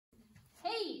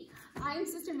I'm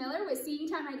Sister Miller with Seeing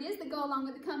Time Ideas that go along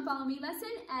with the Come Follow Me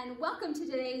lesson, and welcome to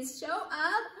today's show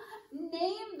of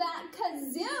Name That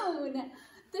Kaz-une.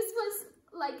 This was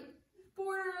like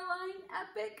borderline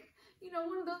epic. You know,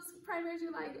 one of those primaries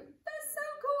you're like, that's so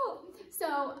cool.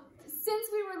 So since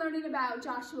we were learning about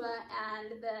Joshua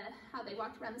and how they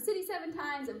walked around the city 7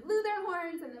 times and blew their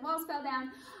horns and the walls fell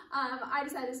down, I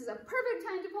decided this is a perfect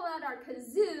time to pull out our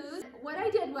kazoos. What I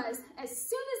did was, as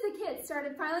soon as the kids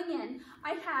started piling in,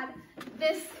 I had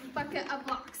this bucket of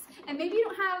blocks. And maybe you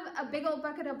don't have a big old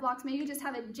bucket of blocks, maybe you just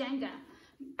have a Jenga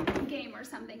game or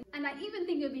something. And I even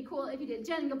think it would be cool if you did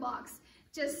Jenga blocks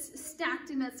just stacked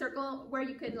in a circle where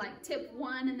you could like tip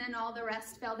one and then all the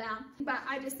rest fell down. But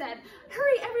I just said,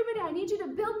 hurry everybody, I need you to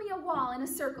build me a wall in a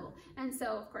circle. And so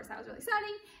of course that was really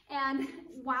exciting. And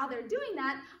while they're doing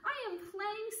that, I am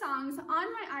playing songs on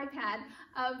my iPad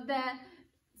of the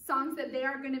songs that they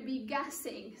are going to be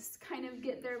guessing, kind of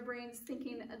get their brains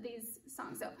thinking of these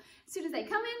songs. So as soon as they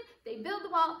come in, they build the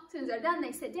wall. As soon as they're done,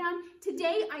 they sit down.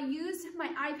 Today I used my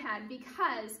iPad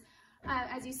because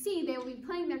as you see, they will be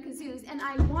playing their kazoos, and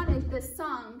I wanted the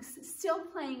songs still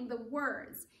playing the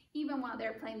words, even while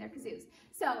they're playing their kazoos.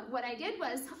 So what I did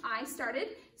was I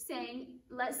started saying,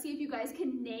 let's see if you guys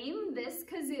can name this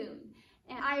kazoo.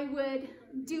 And I would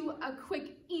do a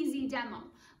quick, easy demo,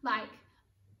 like,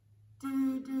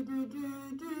 do, do, do,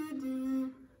 do, do,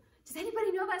 do. Does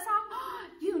anybody know that song? Oh,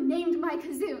 you named my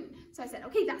kazoo. So I said,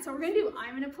 okay, that's what we're gonna do.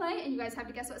 I'm gonna play and you guys have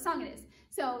to guess what song it is.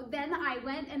 So then I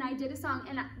went and I did a song,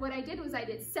 and what I did was I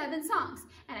did 7 songs,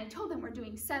 and I told them we're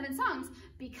doing 7 songs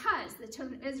because the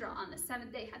children of Israel on the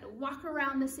 7th day had to walk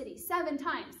around the city 7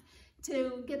 times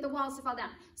to get the walls to fall down.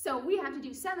 So we have to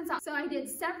do 7 songs. So I did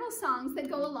several songs that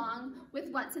go along with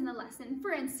what's in the lesson.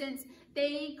 For instance,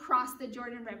 they crossed the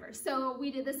Jordan River. So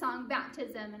we did the song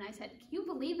Baptism, and I said, can you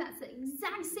believe that's the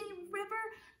exact same river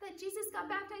that Jesus got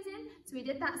baptized in? So we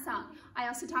did that song. I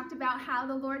also talked about how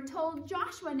the Lord told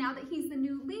Joshua, now that he's the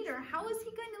new leader, how is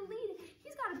he going to lead?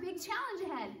 He's got a big challenge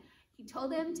ahead. He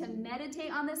told him to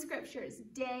meditate on the scriptures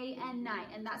day and night,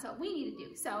 and that's what we need to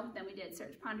do. So then we did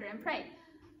search, ponder, and pray.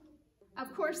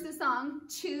 Of course, the song,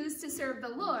 Choose to Serve the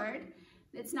Lord,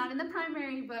 it's not in the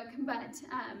primary book, but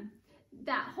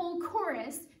that whole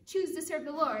chorus, Choose to Serve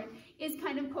the Lord, is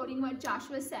kind of quoting what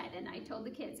Joshua said. And I told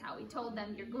the kids how he told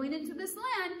them, you're going into this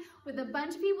land with a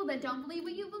bunch of people that don't believe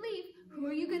what you believe. Who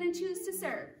are you going to choose to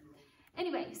serve?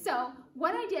 Anyway, so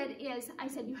what I did is I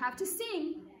said, you have to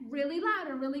sing really loud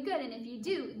and really good. And if you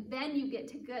do, then you get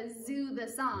to kazoo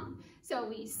the song. So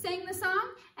we sang the song,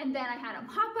 and then I had them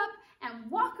hop up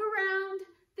and walk around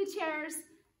the chairs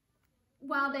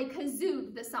while they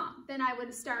kazooed the song. Then I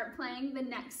would start playing the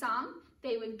next song.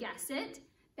 They would guess it.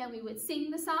 Then we would sing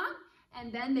the song,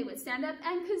 and then they would stand up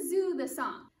and kazoo the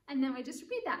song. And then we just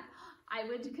repeat that. I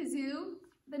would kazoo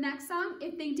the next song.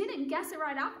 If they didn't guess it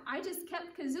right off, I just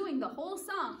kept kazooing the whole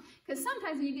song, because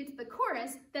sometimes when you get to the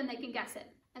chorus, then they can guess it.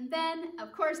 And then,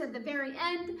 of course, at the very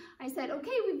end, I said,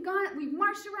 okay, we've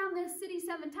marched around this city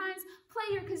 7 times,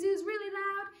 play your kazoos really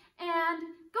loud, and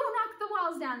go knock the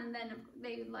walls down. And then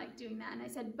they liked doing that. And I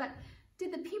said, but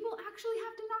did the people actually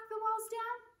have to knock the walls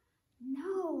down?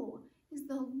 No, it's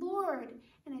the Lord.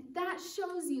 And that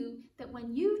shows you that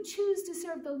when you choose to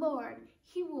serve the Lord,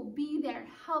 he will be there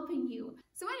helping you.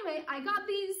 So anyway, I got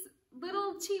these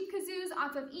little cheap kazoos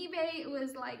off of eBay. It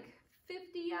was like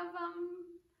 50 of them.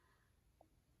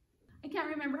 I can't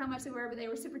remember how much they were, but they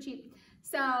were super cheap.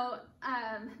 So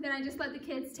then I just let the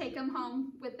kids take them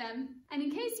home with them. And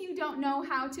in case you don't know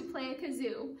how to play a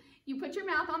kazoo, you put your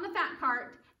mouth on the fat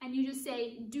part and you just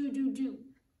say do do do.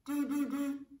 Do do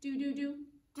do. Do do do.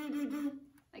 Do do do.